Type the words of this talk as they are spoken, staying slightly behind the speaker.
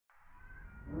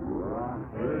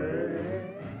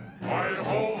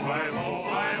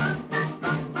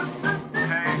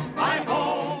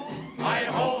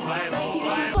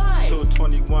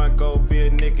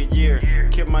nigga year.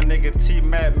 Killed my nigga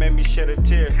T-Mac, made me shed a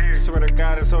tear. Swear to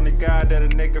God, it's only God that a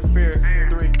nigga fear.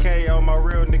 3K, all my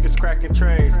real niggas cracking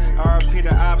trays. RIP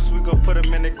the ops, we gon' put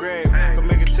them in the grave. Gon'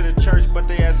 make it to the church, but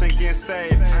they ass ain't getting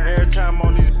saved. Every time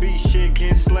on these beats, shit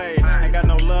getting slayed. Ain't got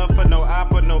no love for no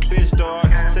op or no bitch, dog.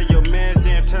 Say your mans,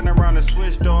 then turn around and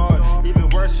switch, dog. Even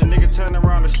worse, a nigga turn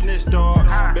around and snitch, dog.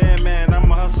 Bad man,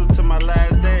 I'ma hustle to my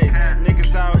last days.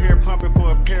 Niggas out here pumping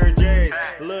for a pair of J's.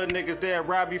 Little niggas there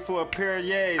rob you for a pair of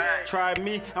yays. Try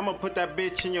me, I'ma put that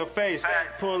bitch in your face.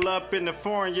 Pull up in the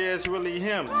foreign, yeah, it's really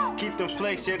him. Keep them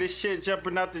flakes, yeah, this shit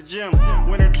jumping out the gym.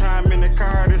 Wintertime in the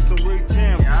car, there's some weak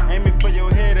Tims. Aiming for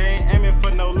your head, ain't aiming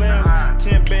for no limbs.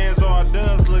 10 bands, all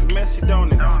dubs, look messy,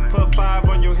 don't it? Put 5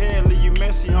 on your head, leave you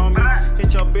messy, homie.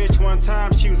 Hit your bitch one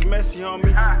time, she was messy,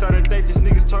 homie. Started to think these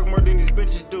niggas talk more than these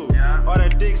bitches do. All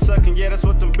that dick sucking, yeah, that's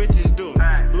what them bitches do.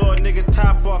 Blow a nigga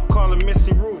top off, call him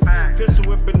missing roof.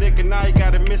 Pistol whip a nigga, now you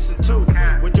got a missing tooth.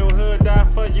 With your hood die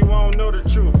for you, I don't know the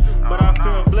truth. But I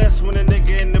feel blessed when a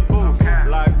nigga in the booth.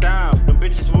 Locked down, them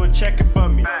bitches were checking for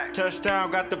me.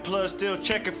 Touchdown, got the plug still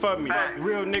checking for me.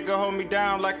 Real nigga hold me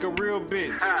down like a real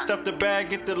bitch. Stuff the bag,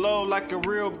 get the low like a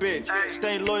real bitch.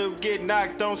 Stay loyal, get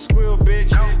knocked, don't squeal,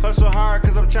 bitch. Hustle hard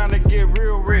cause I'm trying to get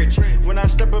real rich. When I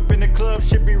step up in the club,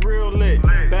 shit be real lit.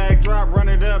 Bag drop, run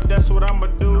it up, that's what I'ma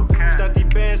do. Stack these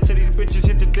bands till these bitches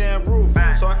hit the damn roof.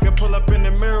 So I can pull up in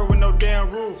the mirror with no damn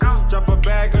roof. Drop a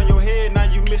bag on your head, now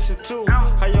you missing too.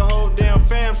 How your whole damn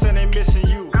fam say they missing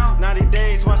you. 90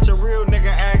 days, watch a real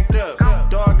nigga act up.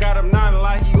 Dog got him 9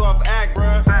 like he off act,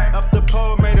 bruh. Up the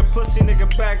pole, made a pussy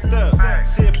nigga backed up.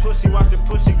 See a pussy, watch the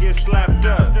pussy get slapped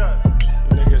up.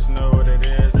 Niggas know what it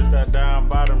is, it's that down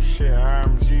bottom shit,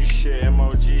 RMG shit,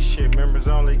 MOG shit, members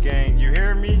only gang, you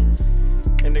hear me?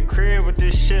 In the crib with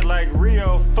this shit like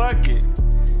Rio, fuck it.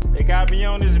 They got me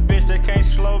on this bitch, they can't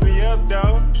slow me up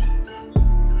though.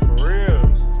 For real.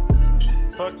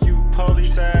 Fuck you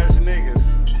police ass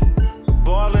niggas.